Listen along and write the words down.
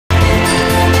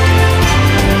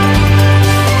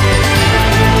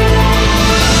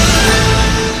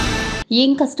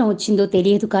ఏం కష్టం వచ్చిందో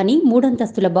తెలియదు కానీ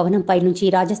మూడంతస్తుల భవనంపై నుంచి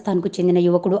రాజస్థాన్కు చెందిన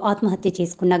యువకుడు ఆత్మహత్య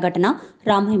చేసుకున్న ఘటన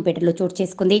రామాయంపేటలో చోటు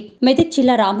చేసుకుంది. మెదక్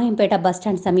జిల్లా రామాయంపేట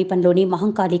బస్టాండ్ సమీపంలోని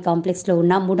మహంకాళి కాంప్లెక్స్లో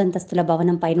ఉన్న మూడంతస్తుల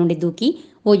భవనంపై నుండి దూకి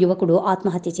ఓ యువకుడు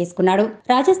ఆత్మహత్య చేసుకున్నాడు.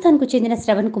 రాజస్థాన్కు చెందిన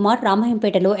శ్రవణ్ కుమార్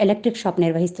రామాయంపేటలో ఎలక్ట్రిక్ షాప్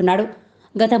నిర్వహిస్తున్నాడు.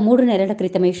 గత 3 నెలల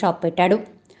క్రితమే షాప్ పెట్టాడు.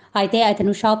 అయితే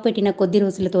అతను షాప్ పెట్టిన కొద్ది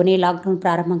రోజులతోనే లాక్డౌన్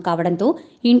ప్రారంభం కావడంతో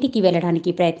ఇంటికి వెళ్లడానికి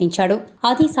ప్రయత్నించాడు.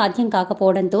 అది సాధ్యం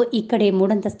కాకపోవడంతో ఇక్కడే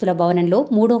మూడంతస్తుల భవనంలో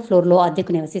 3వ ఫ్లోర్లో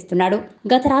అద్దెకు నివసిస్తున్నాడు.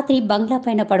 గత రాత్రి బంగ్లా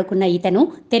పైన పడుకున్న ఇతను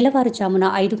తెల్లవారుజామున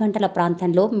 5 గంటల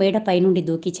ప్రాంతంలో మేడపై నుండి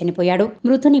దూకి చనిపోయాడు.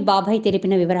 మృతుని బాబాయ్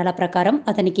తెలిపిన వివరాల ప్రకారం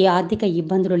అతనికి ఆర్థిక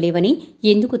ఇబ్బందులు లేవని,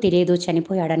 ఎందుకు తెలియదో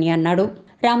చనిపోయాడని అన్నాడు.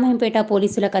 రామాయంపేట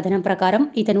పోలీసుల కథనం ప్రకారం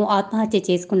ఇతను ఆత్మహత్య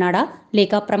చేసుకున్నాడా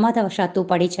లేక ప్రమాదవశాత్తు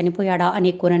పడి చనిపోయాడా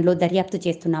అనే కోణంలో దర్యాప్తు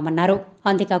చేస్తున్నామన్నారు.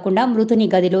 అంతేకాకుండా మృతుని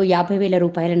గదిలో 50,000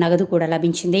 రూపాయల నగదు కూడా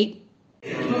లభించింది.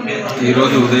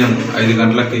 ఈరోజు ఉదయం 5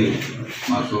 గంటలకి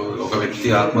మాకు ఒక వ్యక్తి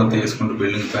ఆత్మహత్య చేసుకుంటూ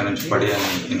బిల్డింగ్ పై నుంచి పడి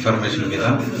అనే ఇన్ఫర్మేషన్ మీద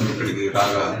ఇక్కడికి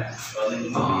రాగా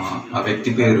ఆ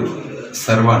వ్యక్తి పేరు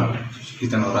సర్వాన్.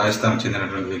 ఇతను రాజస్థాన్కి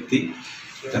చెందినటువంటి వ్యక్తి.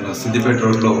 ఇతను సిద్దిపేట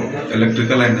రోడ్లో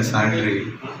ఎలక్ట్రికల్ అండ్ శానిటరీ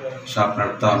షాప్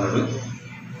నడుపుతా ఉన్నాడు.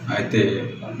 అయితే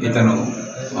ఇతను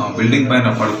బిల్డింగ్ పైన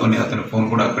పడుకొని అతని ఫోన్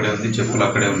కూడా అక్కడే ఉంది, చెప్పులు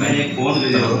అక్కడే ఉన్నాయి.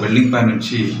 ఇతను బిల్డింగ్ పై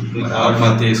నుంచి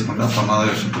ఆత్మహత్య చేసుకుంటా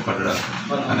ప్రమాదవశాత్తు పడ్డా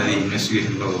అనేది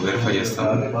ఇన్వెస్టిగేషన్లో వెరిఫై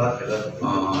చేస్తాము.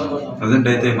 ప్రజెంట్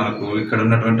అయితే మనకు ఇక్కడ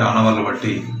ఉన్నటువంటి ఆనవాళ్ళు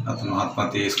బట్టి అతను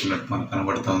ఆత్మహత్య చేసుకున్నట్టు మనకు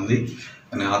కనబడుతూ ఉంది.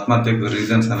 కానీ ఆత్మహత్యకు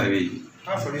రీజన్స్ అనేవి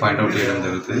फाइंड आउट చేయడం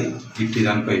జరుగుతుంది. ఇట్టి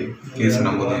దానిపై కేసు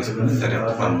నమోదు చేసుకుని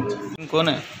దర్యాప్తు ప్రారంభించాం. कौन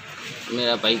है?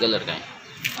 मेरा भाई का लड़का है।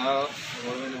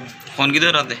 फोन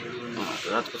किधर आते?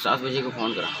 रात को 7 बजे को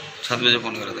फ़ोन करा। 7 बजे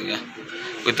फ़ोन करा था क्या?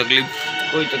 कोई तकलीफ?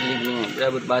 कोई तकलीफ नहीं है,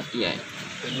 बराबर बात किया है,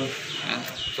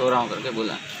 सो रहा हूँ करके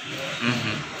बोला।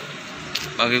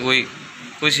 बाकी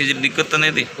कोई चीज़ दिक्कत तो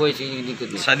नहीं थी? कोई चीज़ की दिक्कत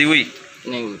नहीं। शादी हुई?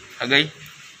 नहीं हुई। आ गई?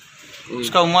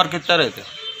 उसका उम्र कितना रहता?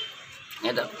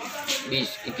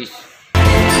 20-21।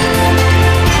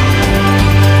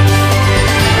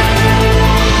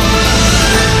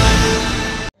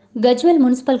 గజ్వేల్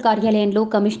మున్సిపల్ కార్యాలయంలో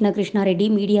కమిషనర్ కృష్ణారెడ్డి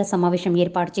మీడియా సమావేశం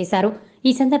ఏర్పాటు చేశారు.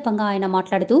 ఈ సందర్భంగా ఆయన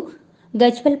మాట్లాడుతూ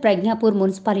గజ్వేల్ ప్రజ్ఞాపూర్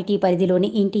మున్సిపాలిటీ పరిధిలోని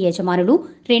ఇంటి యజమానులు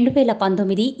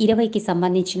 2019-20కి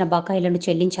సంబంధించిన బకాయిలను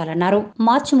చెల్లించాలన్నారు.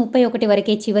 మార్చి 31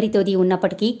 వరకే చివరి తేదీ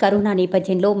ఉన్నప్పటికీ కరోనా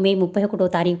నేపథ్యంలో మే 31వ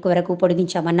తారీఖు వరకు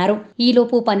పొడిగించామన్నారు.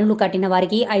 ఈలోపు పన్నులు కట్టిన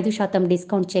వారికి 5%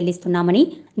 డిస్కౌంట్ చెల్లిస్తున్నామని,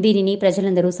 దీనిని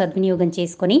ప్రజలందరూ సద్వినియోగం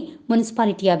చేసుకుని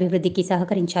మున్సిపాలిటీ అభివృద్ధికి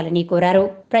సహకరించాలని కోరారు.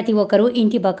 ప్రతి ఒక్కరూ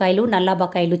ఇంటి బకాయిలు, నల్లా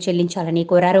బకాయిలు చెల్లించాలని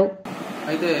కోరారు.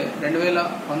 అయితే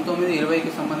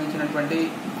 2019-20కి సంబంధించినటువంటి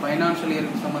ఫైనాన్షియల్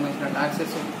ఇయర్కి సంబంధించిన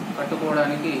ట్యాక్సెస్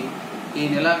కట్టుకోవడానికి ఈ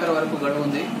నెలాఖరు వరకు గడువు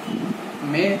ఉంది.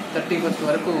 మే 31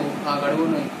 వరకు ఆ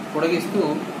గడువును పొడిగిస్తూ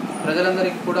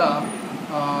ప్రజలందరికీ కూడా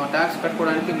ట్యాక్స్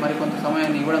కట్టుకోవడానికి మరికొంత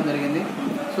సమయాన్ని ఇవ్వడం జరిగింది.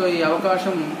 సో ఈ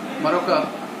అవకాశం మరొక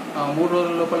 3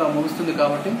 రోజుల లోపల ముగుస్తుంది.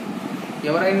 కాబట్టి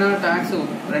ఎవరైనా ట్యాక్స్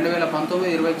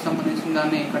 2019-20కి సంబంధించిన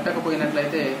దాన్ని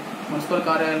కట్టకపోయినట్లయితే మున్సిపల్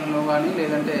కార్యాలయంలో కానీ,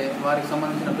 లేదంటే వారికి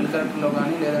సంబంధించిన బిల్ కలెక్టర్లో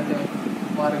కానీ, లేదంటే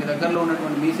వారికి దగ్గరలో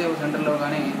ఉన్నటువంటి మీ సేవ సెంటర్లో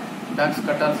కానీ ట్యాక్స్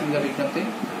కట్టాల్సిందిగా విజ్ఞప్తి.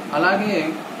 అలాగే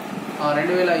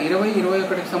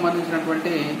 2020-21కి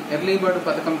సంబంధించినటువంటి ఎర్లీ బర్డ్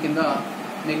పథకం కింద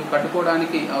మీకు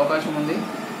కట్టుకోవడానికి అవకాశం ఉంది.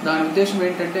 దాని ఉద్దేశం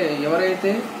ఏంటంటే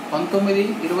ఎవరైతే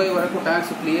 19-20 వరకు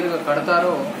ట్యాక్స్ క్లియర్గా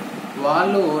కడతారో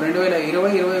వాళ్ళు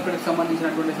 2020-21కి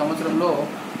సంబంధించినటువంటి సంవత్సరంలో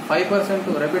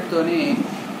 5% రెబిట్తోని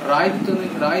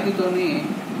రాయితీతోని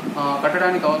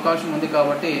కట్టడానికి అవకాశం ఉంది.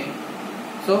 కాబట్టి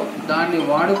సో దాన్ని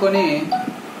వాడుకొని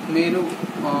మీరు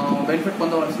బెనిఫిట్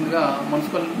పొందవలసిందిగా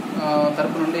మున్సిపల్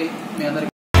తరపు నుండి మీ అందరికీ.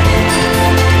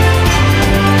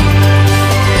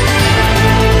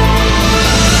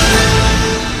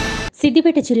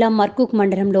 సిద్దిపేట జిల్లా మర్కూక్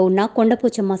మండలంలో ఉన్న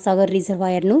కొండపోచమ్మ సాగర్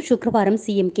రిజర్వాయర్ను శుక్రవారం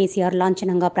సీఎం కేసీఆర్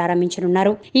లాంఛనంగా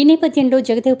ప్రారంభించనున్నారు. ఈ నేపథ్యంలో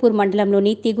జగదేవ్పూర్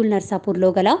మండలంలోని తీగుల్ నర్సాపూర్లో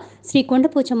గల శ్రీ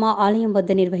కొండపోచమ్మ ఆలయం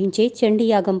వద్ద నిర్వహించే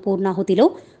చండీయాగం పూర్ణాహుతిలో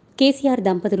కేసీఆర్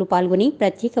దంపతులు పాల్గొని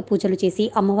ప్రత్యేక పూజలు చేసి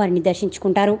అమ్మవారిని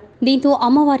దర్శించుకుంటారు. దీంతో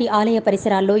అమ్మవారి ఆలయ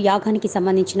పరిసరాల్లో యాగానికి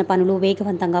సంబంధించిన పనులు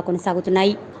వేగవంతంగా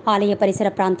కొనసాగుతున్నాయి. ఆలయ పరిసర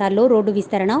ప్రాంతాల్లో రోడ్డు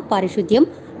విస్తరణ, పారిశుద్ధ్యం,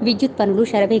 విద్యుత్ పనులు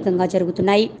శరవేగంగా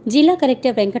జరుగుతున్నాయి. జిల్లా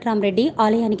కలెక్టర్ వెంకట్రామరెడ్డి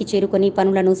ఆలయానికి చేరుకుని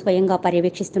పనులను స్వయంగా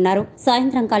పర్యవేక్షిస్తున్నారు.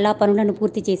 సాయంత్రం కల్లా పనులను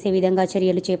పూర్తి చేసే విధంగా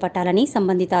చర్యలు చేపట్టాలని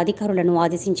సంబంధిత అధికారులను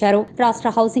ఆదేశించారు.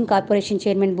 రాష్ట్ర హౌసింగ్ కార్పొరేషన్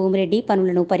చైర్మన్ భూమిరెడ్డి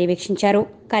పనులను పర్యవేక్షించారు.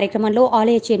 కార్యక్రమంలో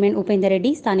ఆలయ చైర్మన్ ఉపేందర్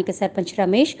రెడ్డి, స్థానిక sarpanch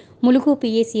Ramesh, Mulugu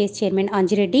PACS chairman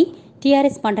Anji Reddy,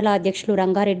 TRS మండల అధ్యక్షులు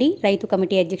రంగారెడ్డి, రైతు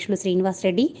కమిటీ అధ్యక్షులు శ్రీనివాస్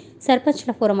రెడ్డి,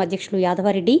 సర్పంచ్ల ఫోరం అధ్యక్షులు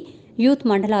యాదవారెడ్డి, యూత్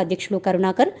మండల అధ్యక్షులు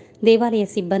కరుణాకర్, దేవాలయ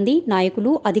సిబ్బంది,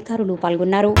 నాయకులు, అధికారులు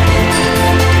పాల్గొన్నారు.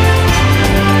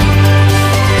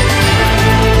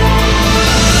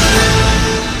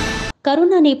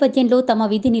 కరోనా నేపథ్యంలో తమ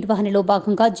విధి నిర్వహణలో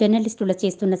భాగంగా జర్నలిస్టుల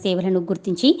చేస్తున్న సేవలను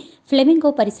గుర్తించి ఫ్లెమింగో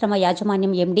పరిశ్రమ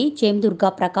యాజమాన్యం ఎండీ జేమ్దుర్గా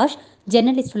ప్రకాష్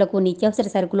జర్నలిస్టులకు నిత్యావసర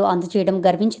సరుకులు అందజేయడం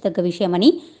గర్వించదగ్గ విషయమని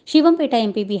శివంపేట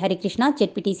ఎంపీపీ హరికృష్ణ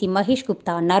జెడ్పీటీసీ మహేష్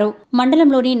గుప్తా అన్నారు.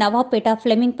 మండలంలోని నవాబ్పేట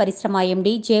ఫ్లెమింగ్ పరిశ్రమ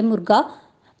ఎండీ జేమ్దుర్గా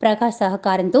ప్రకాష్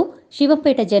సహకారంతో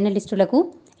శివంపేట జర్నలిస్టులకు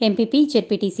ఎంపీపీ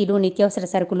జెడ్పీటీసీలు నిత్యావసర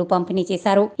సరుకులు పంపిణీ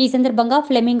చేశారు. ఈ సందర్భంగా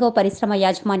ఫ్లెమింగో పరిశ్రమ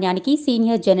యాజమాన్యానికి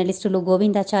సీనియర్ జర్నలిస్టులు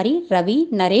గోవిందాచారి, రవి,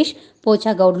 నరేష్,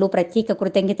 పోచాగౌడ్లు ప్రత్యేక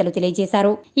కృతజ్ఞతలు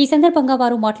తెలియజేశారు. ఈ సందర్భంగా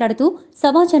వారు మాట్లాడుతూ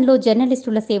సమాజంలో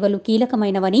జర్నలిస్టుల సేవలు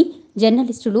కీలకమైనవని,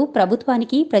 జర్నలిస్టులు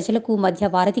ప్రభుత్వానికి ప్రజలకు మధ్య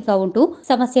వారధిగా ఉంటూ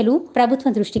సమస్యలు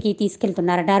ప్రభుత్వం దృష్టికి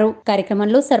తీసుకెళ్తున్నారన్నారు.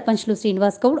 కార్యక్రమంలో సర్పంచ్లు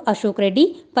శ్రీనివాస్ గౌడ్, అశోక్ రెడ్డి,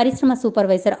 పరిశ్రమ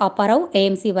supervisor Apparao,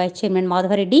 AMC vice chairman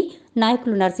Madhava Reddy,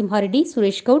 నాయకులు నరసింహారెడ్డి,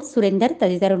 సురేష్ గౌడ్, సురేందర్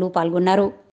తదితరులు పాల్గొన్నారు.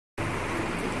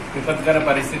 విపత్కర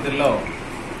పరిస్థితుల్లో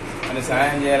మరి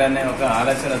సహాయం చేయాలనే ఒక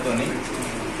ఆలోచనతోని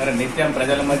మరి నిత్యం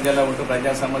ప్రజల మధ్యలో ఉంటూ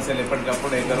ప్రజా సమస్యలు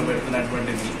ఎప్పటికప్పుడు ఎదురు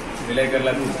పెడుతున్నటువంటి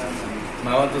విలేకరులకు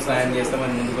మా వంతు సహాయం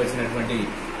చేస్తామని ముందుకు వచ్చినటువంటి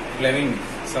ఫ్లెమింగ్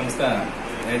సంస్థ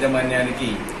యాజమాన్యానికి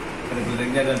మరి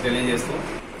కృతజ్ఞతలు తెలియజేస్తూ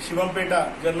శివంపేట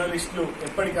జర్నలిస్టులు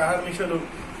ఎప్పటికీ అహర్నిశలు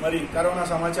మరి కరోనా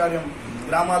సమాచారం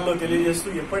గ్రామాల్లో తెలియజేస్తూ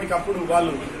ఎప్పటికప్పుడు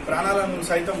వాళ్ళు ప్రాణాలను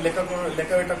సైతం లెక్క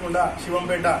పెట్టకుండా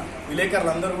శివంపేట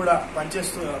విలేకరులందరూ కూడా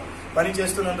పని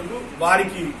చేస్తున్నందుకు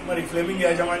వారికి మరి ఫ్లెమింగ్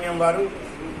యాజమాన్యం వారు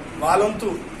వాళ్ళంతు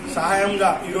సహాయంగా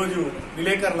ఈరోజు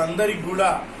విలేకరులందరికీ కూడా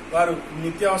వారు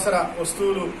నిత్యావసర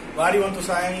వస్తువులు వారి వంతు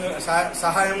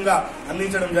సహాయంగా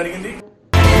అందించడం జరిగింది.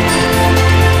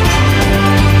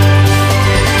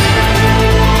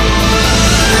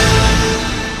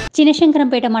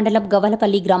 చినశంకరంపేట మండలం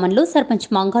గవలపల్లి గ్రామంలో సర్పంచ్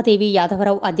మంగాదేవి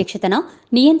యాదవరావు అధ్యక్షతన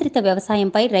నియంత్రిత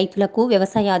వ్యవసాయంపై రైతులకు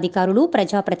వ్యవసాయ అధికారులు,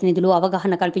 ప్రజాప్రతినిధులు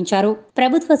అవగాహన కల్పించారు.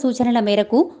 ప్రభుత్వ సూచనల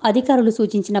మేరకు అధికారులు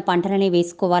సూచించిన పంటలనే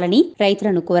వేసుకోవాలని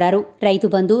రైతులను కోరారు. రైతు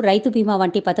బంధు, రైతు బీమా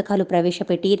వంటి పథకాలు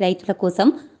ప్రవేశపెట్టి రైతుల కోసం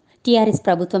టీఆర్ఎస్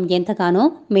ప్రభుత్వం ఎంతగానో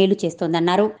మేలు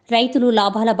చేస్తోందన్నారు. రైతులు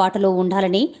లాభాల బాటలో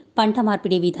ఉండాలని పంట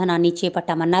మార్పిడి విధానాన్ని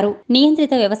చేపట్టామన్నారు.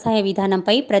 నియంత్రిత వ్యవసాయ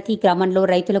విధానంపై ప్రతి గ్రామంలో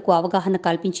రైతులకు అవగాహన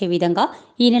కల్పించే విధంగా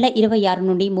ఈ నెల 26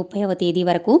 నుండి 30వ తేదీ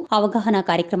వరకు అవగాహన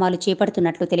కార్యక్రమాలు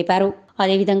చేపడుతున్నట్లు తెలిపారు.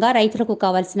 అదేవిధంగా రైతులకు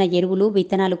కావాల్సిన ఎరువులు,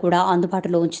 విత్తనాలు కూడా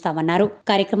అందుబాటులో ఉంచుతామన్నారు.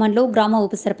 కార్యక్రమంలో గ్రామ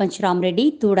ఉప సర్పంచ్ రామరెడ్డి,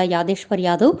 తూడ యాదేశ్వర్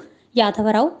యాదవ్,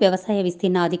 యాదవరావు, వ్యవసాయ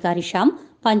విస్తీర్ణ అధికారి శ్యామ్,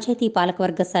 పంచాయతీ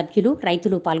పాలకవర్గ సభ్యులు,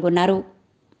 రైతులు పాల్గొన్నారు.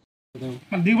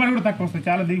 దిగుబడి కూడా తక్కువ వస్తుంది,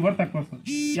 చాలా దిగుబడి తక్కువ వస్తుంది.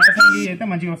 యాసంగి అయితే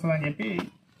మంచిగా వస్తుంది అని చెప్పి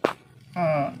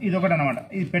ఇదొకటి అనమాట.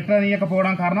 ఇది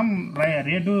పెట్టనీయకపోవడం కారణం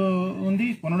రేటు ఉంది,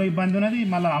 కొనుడు ఇబ్బంది ఉన్నది,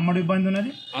 మళ్ళీ అమ్మడు ఇబ్బంది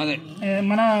ఉన్నది.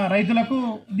 మన రైతులకు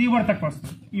దిగుబడి తక్కువ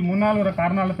వస్తుంది. ఈ 3-4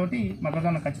 కారణాలతోటి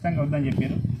మొక్కజొన్న ఖచ్చితంగా వద్దని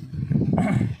చెప్పారు.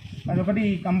 అదొకటి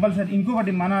కంపల్సరీ.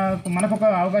 ఇంకొకటి మనకు ఒక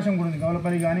అవకాశం కూడా ఉంది.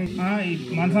 గౌలపల్లి కానీ ఈ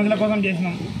మనసందుల కోసం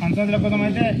చేసినాం. మనసందుల కోసం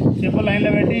అయితే చెప్పులు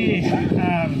లైన్లో పెట్టి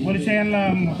పోలీస్ స్టేషన్ల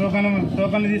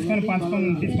టోకన్లు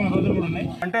తీసుకున్న రోజులు కూడా ఉన్నాయి.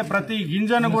 అంటే ప్రతి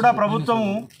గింజను కూడా ప్రభుత్వం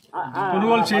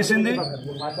కొనుగోలు చేసింది.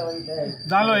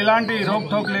 దానిలో ఎలాంటి రోక్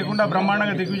టోక్ లేకుండా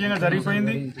బ్రహ్మాండంగా దిగ్విజయంగా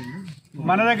జరిగిపోయింది.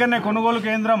 మన దగ్గరనే కొనుగోలు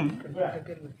కేంద్రం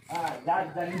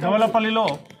గవలపల్లిలో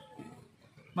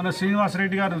మన శ్రీనివాస్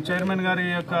రెడ్డి గారు చైర్మన్ గారి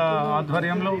యొక్క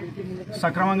ఆధ్వర్యంలో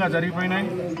సక్రమంగా జరిగిపోయినాయి.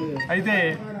 అయితే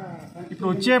ఇప్పుడు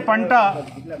వచ్చే పంట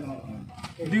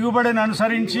దిగుబడిని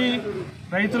అనుసరించి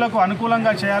రైతులకు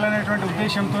అనుకూలంగా చేయాలనేటువంటి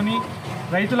ఉద్దేశంతో,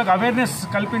 రైతులకు అవేర్నెస్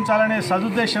కల్పించాలనే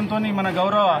సదుద్దేశంతో మన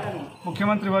గౌరవ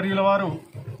ముఖ్యమంత్రి వర్యుల వారు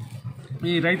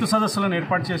ఈ రైతు సదస్సులను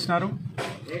ఏర్పాటు చేసినారు.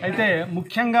 అయితే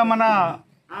ముఖ్యంగా మన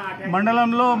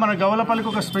మండలంలో మన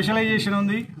గౌలపల్లికి ఒక స్పెషలైజేషన్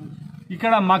ఉంది.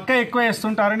 ఇక్కడ మక్క ఎక్కువ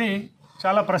వేస్తుంటారని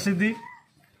చాలా ప్రసిద్ధి.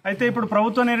 అయితే ఇప్పుడు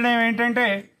ప్రభుత్వ నిర్ణయం ఏంటంటే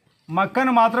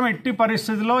మక్కను మాత్రం ఎట్టి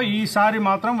పరిస్థితుల్లో ఈసారి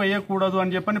మాత్రం వేయకూడదు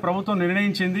అని చెప్పని ప్రభుత్వం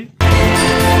నిర్ణయించింది.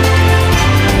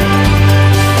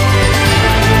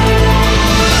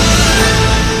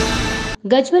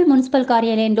 గజ్వెల్ మున్సిపల్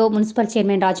కార్యాలయంలో మున్సిపల్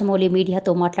చైర్మన్ రాజమౌళి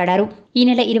మీడియాతో మాట్లాడారు. ఈ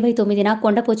నెల 29న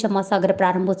కొండపోచమ్మ సాగర్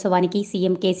ప్రారంభోత్సవానికి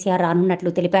సీఎం కేసీఆర్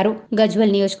రానున్నట్లు తెలిపారు.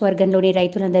 గజ్వెల్ నియోజకవర్గంలోని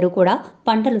రైతులందరూ కూడా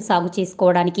పంటలు సాగు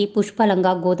చేసుకోవడానికి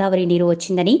పుష్కలంగా గోదావరి నీరు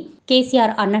వచ్చిందని,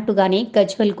 కేసీఆర్ అన్నట్టుగానే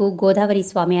గజ్వెల్ కు గోదావరి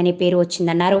స్వామి అనే పేరు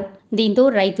వచ్చిందన్నారు. దీంతో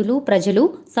రైతులు, ప్రజలు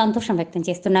సంతోషం వ్యక్తం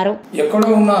చేస్తున్నారు. ఎక్కడో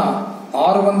ఉన్న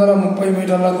 630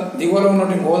 మీటర్ల దిగువలో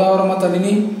ఉన్నటువంటి గోదావరమ్మ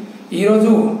తల్లిని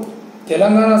ఈరోజు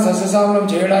తెలంగాణ సస్యశ్యామలం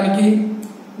చేయడానికి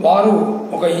వారు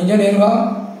ఒక ఇంజనీర్గా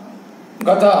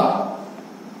గత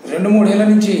 2-3 ఏళ్ల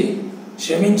నుంచి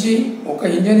శ్రమించి ఒక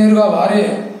ఇంజనీర్గా వారే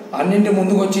అన్నింటి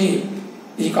ముందుకొచ్చి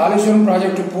ఈ కాళేశ్వరం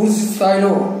ప్రాజెక్టు పూర్తి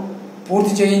స్థాయిలో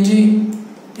పూర్తి చేయించి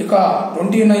ఇక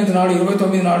 29 నాడు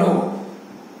 29 నాడు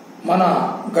మన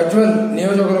గజ్వెల్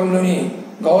నియోజకవర్గంలోని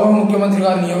గౌరవ ముఖ్యమంత్రి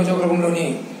గారి నియోజకవర్గంలోని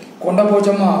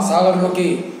కొండపోచమ్మ సాగర్లోకి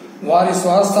వారి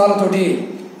స్వహస్తాలతోటి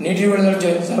నీటి విడుదల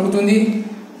జరుగుతుంది.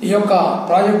 ఈ యొక్క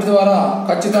ప్రాజెక్టు ద్వారా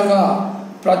ఖచ్చితంగా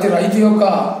ప్రతి రైతు యొక్క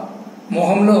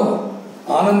మొహంలో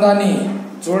ఆనందాన్ని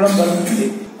చూడడం జరుగుతుంది.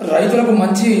 రైతులకు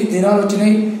మంచి దినాలు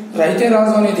వచ్చినాయి. రైతే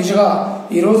రాజు అనే దిశగా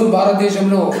ఈరోజు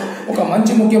భారతదేశంలో ఒక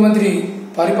మంచి ముఖ్యమంత్రి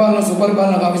పరిపాలన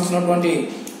సుపరిపాలన గావిస్తున్నటువంటి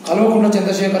కల్వకుంట్ల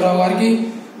చంద్రశేఖరరావు గారికి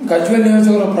గజ్వేల్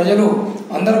నియోజకవర్గ ప్రజలు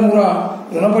అందరం కూడా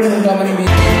రుణపడి ఉంటామని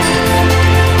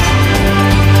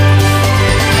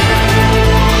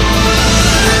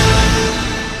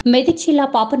మెదక్ జిల్లా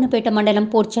పాపన్నపేట మండలం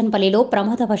పోర్చన్పల్లిలో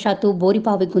ప్రమాదవశాత్తు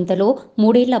బోరిబావి గుంతలో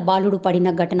 3 ఏళ్ల బాలుడు పడిన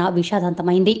ఘటన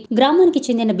విషాదాంతమైంది. గ్రామానికి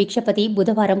చెందిన భిక్షపతి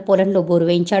బుధవారం పొలంలో బోరు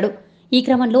వేయించాడు. ఈ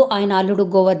క్రమంలో ఆయన అల్లుడు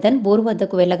గోవర్ధన్ బోరు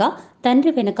వద్దకు వెళ్లగా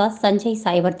తండ్రి వెనుక సంజయ్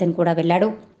సాయివర్ధన్ కూడా వెళ్లాడు.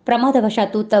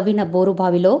 ప్రమాదవశాత్తు తవ్విన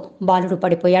బోరుబావిలో బాలుడు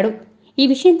పడిపోయాడు. ఈ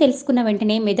విషయం తెలుసుకున్న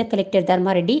వెంటనే మెదక్ కలెక్టర్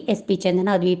ధర్మారెడ్డి, ఎస్పీ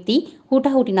చందన దీప్తి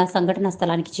హుటాహుటిన సంఘటనా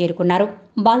స్థలానికి చేరుకున్నారు.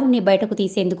 బాలుని బయటకు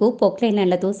తీసేందుకు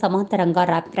పొక్లైన్లతో సమాంతరంగా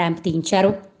ర్యాంప్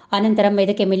తీయించారు. అనంతరం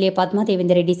మెదక్ ఎమ్మెల్యే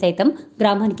పద్మాదేవేందర్ రెడ్డి సైతం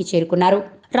గ్రామానికి చేరుకున్నారు.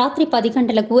 రాత్రి 10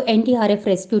 గంటలకు ఎన్డీఆర్ఎఫ్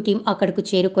రెస్క్యూ టీం అక్కడకు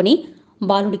చేరుకుని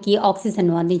బాలుడికి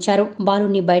ఆక్సిజన్ను అందించారు.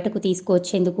 బాలుడిని బయటకు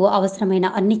తీసుకువచ్చేందుకు అవసరమైన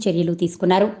అన్ని చర్యలు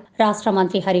తీసుకున్నారు. రాష్ట్ర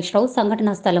మంత్రి హరీష్ రావు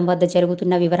సంఘటనా స్థలం వద్ద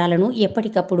జరుగుతున్న వివరాలను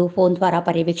ఎప్పటికప్పుడు ఫోన్ ద్వారా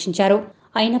పర్యవేక్షించారు.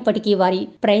 అయినప్పటికీ వారి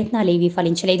ప్రయత్నాలేవీ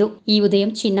ఫలించలేదు. ఈ ఉదయం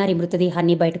చిన్నారి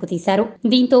మృతదేహాన్ని బయటకు తీశారు.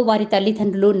 దీంతో వారి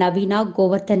తల్లిదండ్రులు నవీన,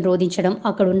 గోవర్ధన్ రోధించడం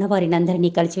అక్కడున్న వారినందరినీ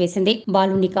కలిచివేసింది.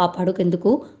 బాలుని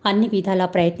కాపాడుకేందుకు అన్ని విధాలా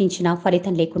ప్రయత్నించినా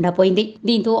ఫలితం లేకుండా పోయింది.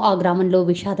 దీంతో ఆ గ్రామంలో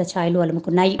విషాద ఛాయలు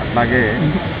అలుముకున్నాయి.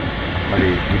 మరి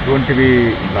ఇటువంటివి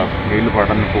ఇలా నీళ్లు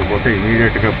పడకపోతే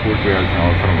ఇమీడియట్గా పూర్తి చేయాల్సిన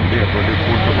అవసరం ఉంది. అటువంటి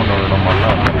పూర్తకుండా ఉండడం వల్ల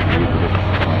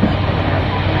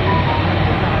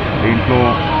దీంట్లో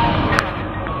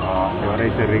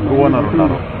ఎవరైతే రింగ్ ఓనర్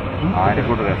ఉన్నారో ఆయన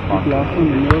కూడా రెస్పాన్స్,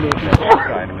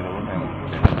 ఆయన మీద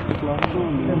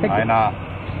కూడా ఆయన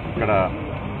ఇక్కడ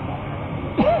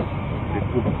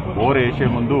బోర్ వేసే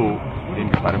ముందు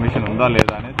దీనికి పర్మిషన్ ఉందా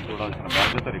లేదా అనేది చూడాల్సిన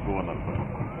బాధ్యత రింగ్ ఓనర్.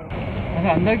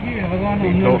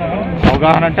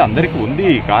 అవగాహన అంటే అందరికీ ఉంది,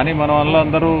 కానీ మన వల్ల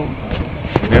అందరూ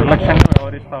నిర్లక్ష్యంగా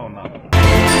వ్యవహరిస్తూ ఉన్నారు.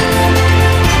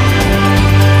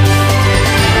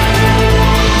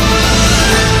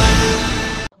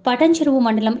 పటంచెరువు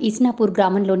మండలం ఇస్నాపూర్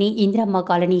గ్రామంలోని ఇందిరమ్మ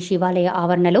కాలనీ శివాలయ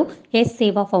ఆవరణలో ఎస్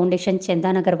సేవా ఫౌండేషన్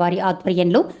చందానగర్ వారి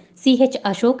ఆధ్వర్యంలో సిహెచ్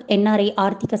అశోక్ ఎన్ఆర్ఐ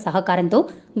ఆర్థిక సహకారంతో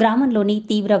గ్రామంలోని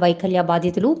తీవ్ర వైకల్య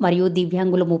బాధితులు మరియు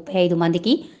దివ్యాంగులు 35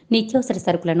 మందికి నిత్యావసర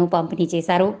సరుకులను పంపిణీ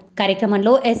చేశారు.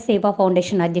 కార్యక్రమంలో ఎస్ సేవా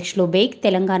ఫౌండేషన్ అధ్యక్షులు Baig,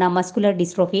 Telangana muscular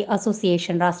dystrophy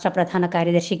association రాష్ట్ర ప్రధాన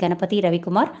కార్యదర్శి గణపతి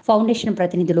రవికుమార్, ఫౌండేషన్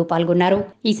ప్రతినిధులు పాల్గొన్నారు.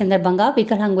 ఈ సందర్భంగా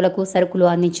వికలాంగులకు సరుకులు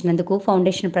అందించినందుకు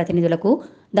ఫౌండేషన్ ప్రతినిధులకు,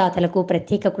 దాతలకు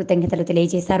ప్రత్యేక కృతజ్ఞతలు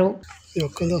తెలియజేశారు.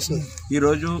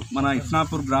 ఈరోజు మన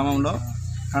ఇస్నాపూర్ గ్రామంలో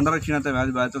కండర క్షీణత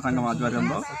వ్యాధి బాధిత సంఘం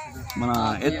ఆధ్వర్యంలో మన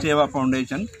ఎస్ సేవా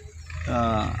ఫౌండేషన్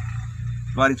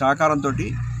వారి సహకారంతో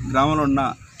గ్రామంలో ఉన్న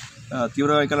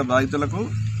తీవ్ర వైకల్య బాధితులకు,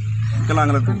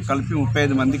 వికలాంగులకు కలిపి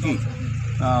 35 మందికి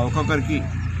ఒక్కొక్కరికి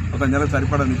ఒక నెల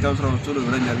సరిపడా నిత్యావసర వస్తువులు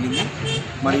ఇవ్వడం జరిగింది.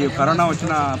 మరి కరోనా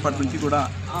వచ్చిన అప్పటి నుంచి కూడా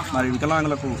మరి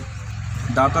వికలాంగులకు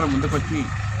దాతలు ముందుకొచ్చి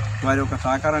వారి యొక్క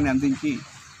సహకారాన్ని అందించి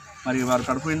మరి వారు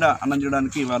కడుపు నిండా అన్నం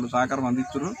చేయడానికి వాళ్ళు సహకారం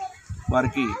అందిస్తున్నారు.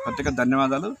 వారికి ప్రత్యేక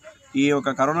ధన్యవాదాలు. ఈ యొక్క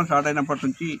కరోనా స్టార్ట్ అయినప్పటి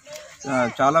నుంచి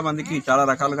చాలామందికి చాలా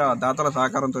రకాలుగా దాతల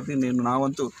సహకారంతో నేను నా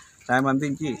వంతు సాయం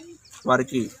అందించి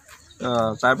వారికి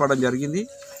సహాయపడడం జరిగింది.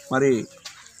 మరి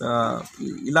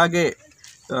ఇలాగే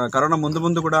కరోనా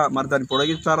ముందు కూడా మరి దాన్ని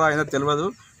పొడిగిస్తారా అయినా తెలియదు.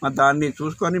 మరి దాన్ని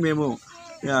చూసుకొని మేము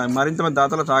మరింతమంది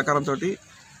దాతల సహకారంతో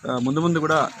ముందు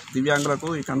కూడా దివ్యాంగులకు,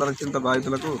 ఈ కండర క్షీణత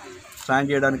బాధితులకు సాయం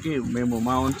చేయడానికి మేము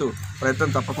మా వంతు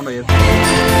ప్రయత్నం తప్పకుండా చేస్తాం.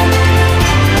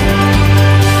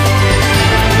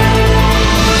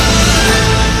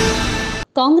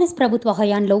 కాంగ్రెస్ ప్రభుత్వ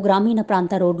హయాంలో గ్రామీణ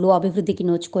ప్రాంత రోడ్లు అభివృద్ధికి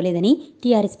నోచుకోలేదని,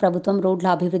 టీఆర్ఎస్ ప్రభుత్వం రోడ్ల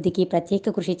అభివృద్ధికి ప్రత్యేక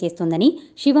కృషి చేస్తోందని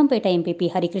శివంపేట ఎంపీపీ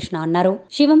హరికృష్ణ అన్నారు.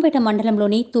 శివంపేట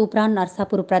మండలంలోని తూప్రాన్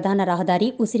నర్సాపూర్ ప్రధాన రహదారి,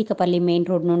 ఉసిరికపల్లి మెయిన్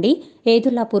రోడ్ నుండి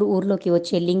ఏదుల్లాపూర్ ఊర్లోకి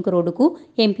వచ్చే లింక్ రోడ్డుకు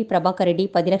ఎంపీ ప్రభాకర్ రెడ్డి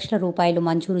 10 లక్షల రూపాయలు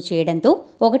మంజూరు చేయడంతో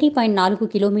 1.4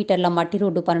 కిలోమీటర్ల మట్టి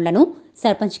రోడ్డు పనులను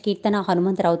సర్పంచ్ కీర్తన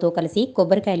హనుమంతరావుతో కలిసి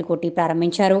కొబ్బరికాయలు కొట్టి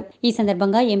ప్రారంభించారు. ఈ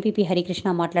సందర్భంగా ఎంపీపీ హరికృష్ణ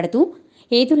మాట్లాడుతూ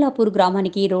ఏదుల్లాపూర్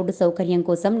గ్రామానికి రోడ్డు సౌకర్యం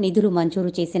కోసం నిధులు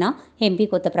మంజూరు చేసిన ఎంపీ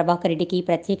కొత్త ప్రభాకర్ రెడ్డికి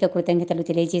ప్రత్యేక కృతజ్ఞతలు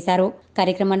తెలియజేశారు.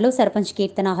 కార్యక్రమంలో సర్పంచ్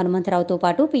కీర్తన హనుమంతరావుతో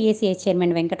పాటు PACS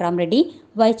chairman Venkatrama Reddy,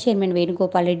 vice chairman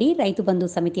Venugopal Reddy, Rythu Bandhu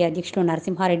సమితి అధ్యక్షులు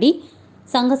నరసింహారెడ్డి,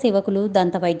 సంఘ సేవకులు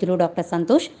దంత వైద్యులు డాక్టర్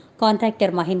సంతోష్,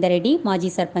 కాంట్రాక్టర్ మహేందర్ రెడ్డి,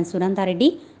 మాజీ సర్పంచ్ సునందారెడ్డి,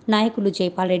 నాయకులు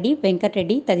జైపాల్ రెడ్డి,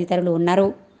 వెంకట్రెడ్డి తదితరులు ఉన్నారు.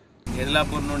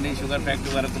 ఏదుల్లాపూర్ నుండి షుగర్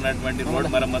ఫ్యాక్టరీ వరకు ఉన్నటువంటి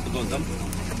రోడ్డు మరమ్మతు కోసం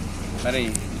మరి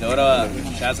గౌరవ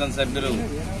శాసనసభ్యులు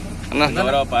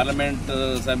గౌరవ పార్లమెంట్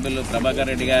సభ్యులు ప్రభాకర్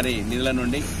రెడ్డి గారి నిధుల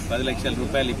నుండి 10 లక్షల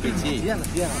రూపాయలు ఇప్పించి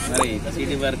మరి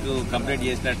సిటీ వర్క్ కంప్లీట్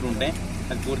చేసినట్టు ఉంటే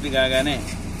అది పూర్తి కాగానే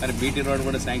మరి బీటీ రోడ్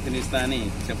కూడా శాంక్షన్ ఇస్తా అని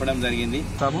చెప్పడం జరిగింది.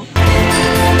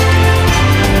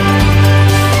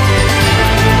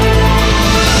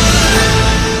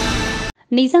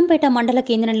 నిజాంపేట మండల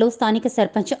కేంద్రంలో స్థానిక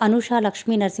సర్పంచ్ అనూషా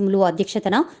లక్ష్మీ నరసింహులు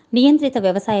అధ్యక్షతన నియంత్రిత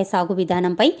వ్యవసాయ సాగు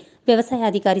విధానంపై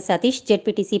వ్యవసాయాధికారి సతీష్,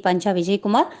 జెడ్పీటీసీ పంచా విజయ్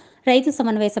కుమార్, రైతు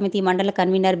సమన్వయ సమితి మండల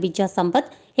కన్వీనర్ బిజ్జా సంపత్,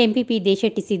 ఎంపీపీ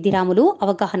దేశెట్టి సిద్దిరాములు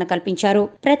అవగాహన కల్పించారు.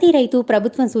 ప్రతి రైతు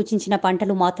ప్రభుత్వం సూచించిన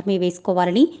పంటలు మాత్రమే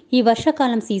వేసుకోవాలని, ఈ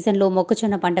వర్షాకాలం సీజన్లో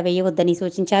మొక్కజొన్న పంట వేయవద్దని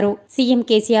సూచించారు. సీఎం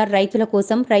కేసీఆర్ రైతుల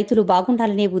కోసం, రైతులు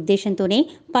బాగుండాలనే ఉద్దేశంతోనే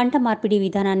పంట మార్పిడి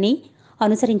విధానాన్ని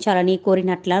అనుసరించాలని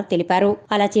కోరినట్లు తెలిపారు.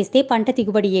 అలా చేస్తే పంట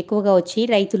దిగుబడి ఎక్కువగా వచ్చి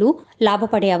రైతులు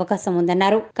లాభపడే అవకాశం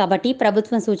ఉందన్నారు. కాబట్టి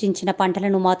ప్రభుత్వం సూచించిన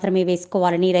పంటలను మాత్రమే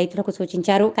వేసుకోవాలని రైతులకు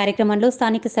సూచించారు. కార్యక్రమంలో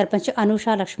స్థానిక సర్పంచ్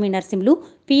అనూషా లక్ష్మీ నరసింహులు,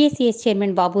 పీఏసీఎస్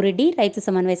చైర్మన్ బాబురెడ్డి, రైతు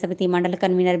సమన్వయ సమితి మండల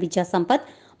కన్వీనర్ బిజ్జా సంపత్,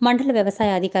 మండల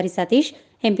వ్యవసాయ అధికారి సతీష్,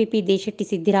 ఎంపీపీ దేశెట్టి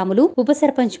సిద్దిరాములు, ఉప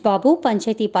సర్పంచ్ బాబు,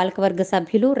 పంచాయతీ పాలకవర్గ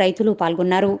సభ్యులు, రైతులు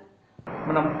పాల్గొన్నారు.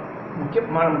 మన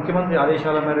ముఖ్యమంత్రి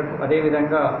ఆదేశాల మేరకు,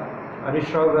 అదేవిధంగా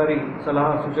హరీష్ రావు గారి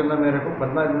సలహా సూచనల మేరకు,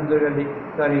 పద్మనాభ రెడ్డి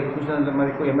గారి సూచనల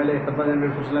మేరకు, ఎమ్మెల్యే పద్మనాభ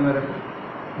రెడ్డి సూచనల మేరకు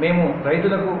మేము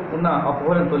రైతులకు ఉన్న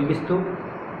అపోహలను తొలగిస్తూ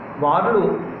వాళ్ళు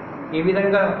ఏ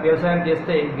విధంగా వ్యవసాయం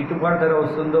చేస్తే గిట్టుబాటు ధర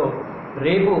వస్తుందో,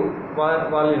 రేపు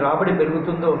వాళ్ళ రాబడి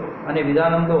పెరుగుతుందో అనే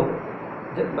విధానంలో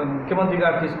ముఖ్యమంత్రి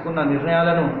గారు తీసుకున్న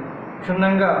నిర్ణయాలను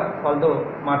క్షుణ్ణంగా వాళ్ళతో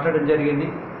మాట్లాడడం జరిగింది.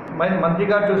 మంత్రి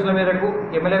గారి సూచనల మేరకు,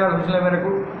 ఎమ్మెల్యే గారి సూచనల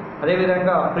మేరకు,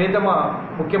 అదేవిధంగా ప్రియతమ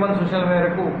ముఖ్యమంత్రి సూచనల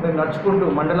మేరకు మేము నడుచుకుంటూ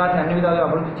మండలాన్ని అన్ని విధాలుగా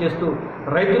అభివృద్ధి చేస్తూ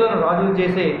రైతులను రాజులు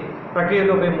చేసే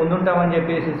ప్రక్రియలో మేము ముందుంటామని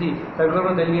చెప్పేసి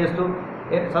సభ్యులను తెలియజేస్తూ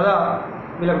సదా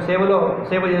వీళ్ళకు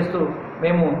సేవ చేస్తూ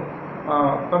మేము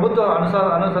ప్రభుత్వ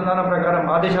అనుసంధానం ప్రకారం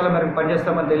ఆదేశాల మేరకు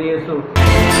పనిచేస్తామని తెలియజేస్తూ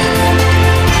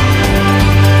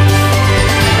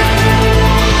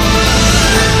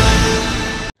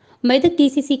మెదక్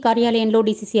డీసీసీ కార్యాలయంలో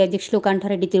డీసీసీ అధ్యక్షులు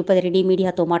కంఠారెడ్డి తిరుపతి రెడ్డి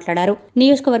మీడియాతో మాట్లాడారు.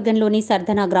 నియోజకవర్గంలోని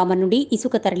సర్దనా గ్రామం నుండి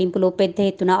ఇసుక తరలింపులో పెద్ద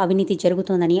ఎత్తున అవినీతి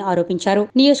జరుగుతోందని ఆరోపించారు.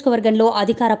 నియోజకవర్గంలో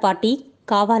అధికార పార్టీ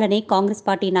కావాలనే కాంగ్రెస్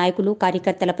పార్టీ నాయకులు,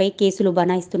 కార్యకర్తలపై కేసులు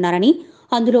బనాయిస్తున్నారని,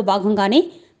 అందులో భాగంగానే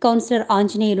కౌన్సిలర్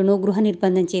ఆంజనేయులను గృహ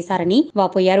నిర్బంధం చేశారని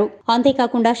వాపోయారు.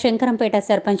 అంతేకాకుండా శంకరంపేట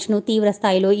సర్పంచ్ ను తీవ్ర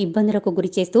స్థాయిలో ఇబ్బందులకు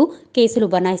గురిచేస్తూ కేసులు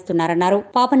బనాయిస్తున్నారన్నారు.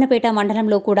 పాపన్నపేట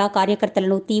మండలంలో కూడా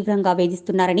కార్యకర్తలను తీవ్రంగా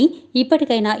వేధిస్తున్నారని,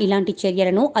 ఇప్పటికైనా ఇలాంటి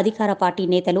చర్యలను అధికార పార్టీ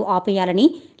నేతలు ఆపేయాలని,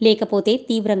 లేకపోతే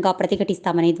తీవ్రంగా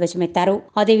ప్రతిఘటిస్తామని ధ్వజమెత్తారు.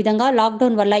 అదేవిధంగా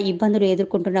లాక్డౌన్ వల్ల ఇబ్బందులు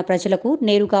ఎదుర్కొంటున్న ప్రజలకు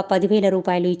నేరుగా 10,000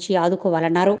 రూపాయలు ఇచ్చి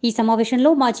ఆదుకోవాలన్నారు. ఈ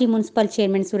సమావేశంలో మాజీ municipal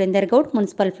chairman Surender Goud,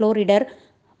 municipal floor leader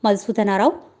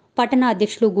మధుసూదనారావు, పట్టణ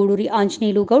అధ్యక్షులు గూడూరి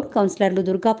ఆంజనేయులు గౌడ్, కౌన్సిలర్లు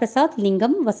దుర్గాప్రసాద్,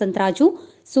 లింగం, వసంతరాజు,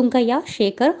 సుంకయ్య,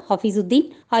 శేఖర్, హఫీజుద్దీన్,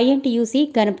 ఐఎన్టీయూసీ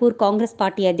గణపూర్ కాంగ్రెస్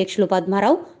పార్టీ అధ్యక్షులు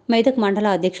పద్మారావు, మెదక్ మండల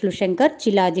అధ్యక్షులు శంకర్,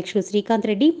 జిల్లా అధ్యక్షులు శ్రీకాంత్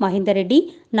రెడ్డి, మహేందర్ రెడ్డి,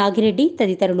 నాగిరెడ్డి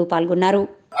తదితరులు పాల్గొన్నారు.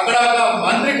 అక్కడ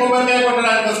మంత్రి కొబ్బరికాయ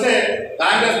కొట్టడానికి వస్తే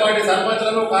Congress party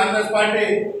సర్పంచ్లను, Congress party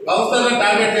కౌన్సిలర్లను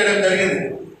target చేయడం జరిగింది.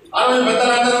 ఆ రోజు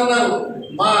పెద్దలందరూ ఉన్నారు.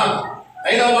 మా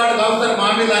 5వ వార్డు కౌన్సిలర్ మా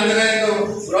మీద అంజనేయులు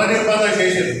గృహ నిర్బంధం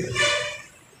చేసింది.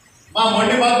 మా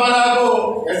మొండి పద్మారావుకు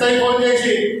ఎస్ఐ ఫోన్ చేసి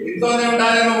ఇంట్లోనే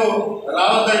ఉండాలి, నువ్వు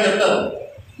రావద్దని చెప్తారు.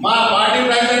 మా పార్టీ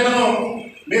ప్రెసిడెంట్ను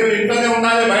మీరు ఇంట్లోనే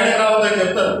ఉండాలి, బయటకు రావద్దని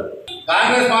చెప్తారు.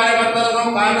 కాంగ్రెస్ కార్యకర్తలను,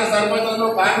 కాంగ్రెస్ సర్పంచ్లను,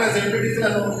 కాంగ్రెస్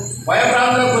ఎంపీటీసీలను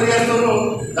భయభ్రాంతులకు గురి చేస్తున్నారు.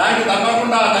 దానికి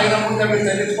తప్పకుండా తగిన ముందు మీరు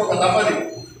చెల్లించుకోక తప్పది.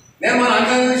 నేను మన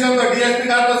అంచనా విషయంలో డిఎస్పీ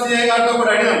గారితో, సిఐ గారితో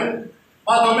కూడా అడిగాం.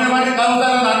 మా 9 మంది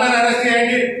కౌన్సిలర్లను అందరినీ అరెస్ట్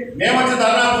చేయండి, మేము వచ్చి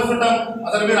ధర్నా కూర్చుంటాం.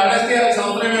 అసలు మీరు అరెస్ట్ చేయాల్సిన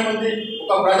అవసరం ఏముంది?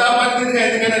 ఒక ప్రజాప్రతినిధిగా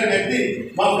ఎన్నికైన వ్యక్తి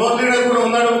మా ఫ్లోర్ లీడర్ కూడా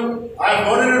ఉన్నాడు. ఆ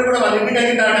ఫ్లోర్ లీడర్ కూడా వాళ్ళ ఇంటికి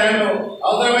వెళ్ళిన ఆ టైంలో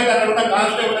అవసరమైతే అక్కడ ఉన్న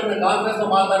కానిస్టేబుల్ కాన్ఫరెన్స్ లో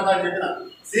మాట్లాడతా అని చెప్పిన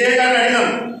సిఐ గారిని అడిగాం.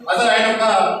 అసలు ఆయన ఒక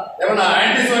ఏమన్నా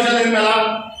యాంటీ సోషలిజం ఎలా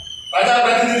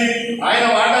ప్రజాప్రతినిధి, ఆయన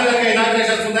వాటా జరిగే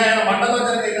ఇనాగ్రేషన్స్ ఉన్నాయి, ఆయన మండలంలో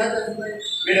జరిగే ఇనాగ్రేషన్స్ ఉన్నాయి,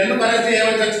 మీరు ఎందుకు అరెస్ట్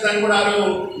చేయవలసి వచ్చిందని కూడా ఆ రోజు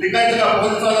రికార్డుగా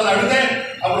పోలీసు వాళ్ళని అడిగితే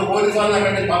అప్పుడు పోలీసు వాళ్ళని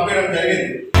అక్కడికి పంపించడం జరిగింది.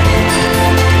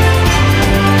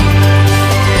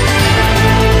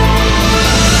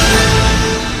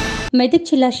 మెదక్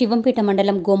జిల్లా శివంపేట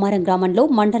మండలం గోమారం గ్రామంలో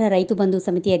మండల రైతు బంధు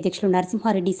సమితి అధ్యక్షులు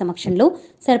నరసింహారెడ్డి సమక్షంలో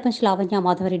సర్పంచ్ లావణ్య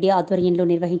మాధవరెడ్డి ఆధ్వర్యంలో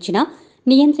నిర్వహించిన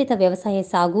నియంత్రిత వ్యవసాయ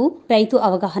సాగు రైతు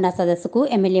అవగాహన సదస్సుకు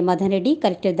ఎమ్మెల్యే మదన్ రెడ్డి,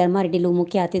 కలెక్టర్ ధర్మారెడ్డిలు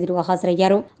ముఖ్య అతిథులుగా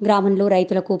హాజరయ్యారు. గ్రామంలో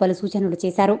రైతులకు పలు సూచనలు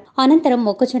చేశారు. అనంతరం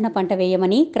మొక్కజొన్న పంట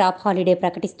వేయమని క్రాప్ హాలిడే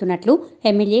ప్రకటిస్తున్నట్లు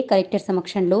ఎమ్మెల్యే, కలెక్టర్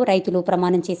సమక్షంలో రైతులు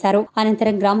ప్రమాణం చేశారు.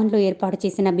 అనంతరం గ్రామంలో ఏర్పాటు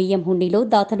చేసిన బియ్యం హుండీలో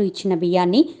దాతలు ఇచ్చిన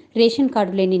బియ్యాన్ని రేషన్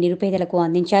కార్డు లేని నిరుపేదలకు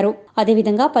అందించారు.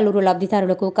 అదేవిధంగా పలువురు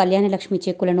లబ్ధిదారులకు కళ్యాణలక్ష్మి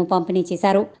చెక్కులను పంపిణీ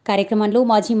చేశారు. కార్యక్రమంలో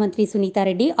మాజీ మంత్రి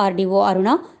సునీతారెడ్డి, ఆర్డీఓ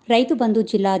అరుణ, రైతు బంధు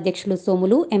జిల్లా అధ్యక్షులు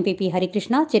సోములు, ఎంపీపీ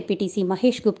హరికృష్ణ, జెడ్పీటీసీ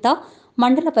మహేష్ గుప్తా,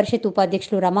 మండల పరిషత్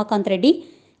ఉపాధ్యక్షులు రమాకాంత్ రెడ్డి,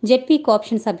 జెడ్పీ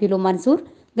కోఆప్షన్ సభ్యులు మన్సూర్,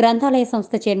 గ్రంథాలయ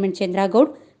సంస్థ chairman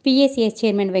Chandragoud, PACS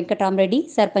chairman Venkatarama Reddy,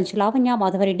 sarpanch Lavanya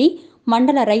Madhava Reddy,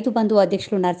 మండల రైతు బంధు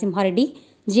అధ్యక్షులు నరసింహారెడ్డి,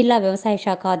 జిల్లా వ్యవసాయ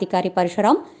శాఖ అధికారి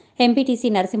పరశురాం, ఎంపీటీసీ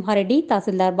నరసింహారెడ్డి,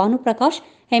 తహసీల్దార్ భానుప్రకాష్,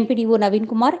 ఎంపీడీఓ నవీన్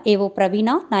కుమార్, ఏవో ప్రవీణ,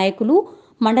 నాయకులు,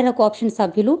 మండల కోఆప్షన్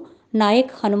సభ్యులు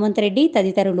నాయక్, హనుమంతరెడ్డి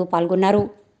తదితరులు పాల్గొన్నారు.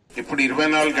 ఇప్పుడు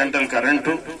 24 గంటల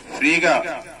కరెంటు ఫ్రీగా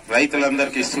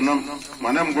రైతులందరికీ ఇస్తున్నాం.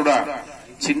 మనం కూడా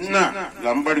చిన్న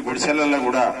లంబడి గుడిసెలలో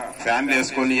కూడా ఫ్యాన్లు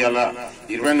వేసుకొని ఇలా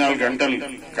 24 గంటలు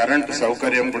కరెంటు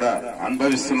సౌకర్యం కూడా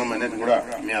అనుభవిస్తున్నాం అనేది కూడా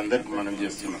మీ అందరికి మనం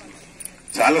చేస్తున్నాం.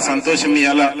 చాలా సంతోషం.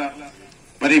 ఇవాళ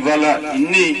మరి ఇవాళ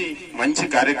ఇన్ని మంచి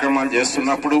కార్యక్రమాలు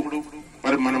చేస్తున్నప్పుడు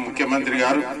మరి మన ముఖ్యమంత్రి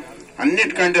గారు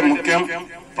అన్నిటికంటే ముఖ్యం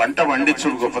పంట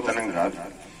పండించుడు గొప్పతనం కాదు,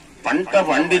 పంట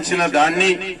పండించిన దాన్ని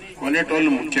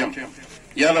కొనేటోళ్ళు ముఖ్యం.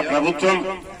 ఇవాళ ప్రభుత్వం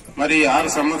మరి 6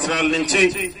 సంవత్సరాల నుంచి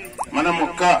మనం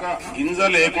ఒక్క గింజ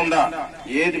లేకుండా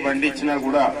ఏది పండించినా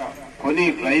కూడా కొని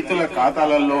రైతుల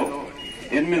ఖాతాలలో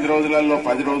 8 రోజులలో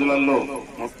 10 రోజులలో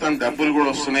మొత్తం డబ్బులు కూడా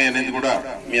వస్తున్నాయి అనేది కూడా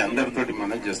మీ అందరితోటి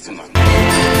మనం చేస్తున్నాం.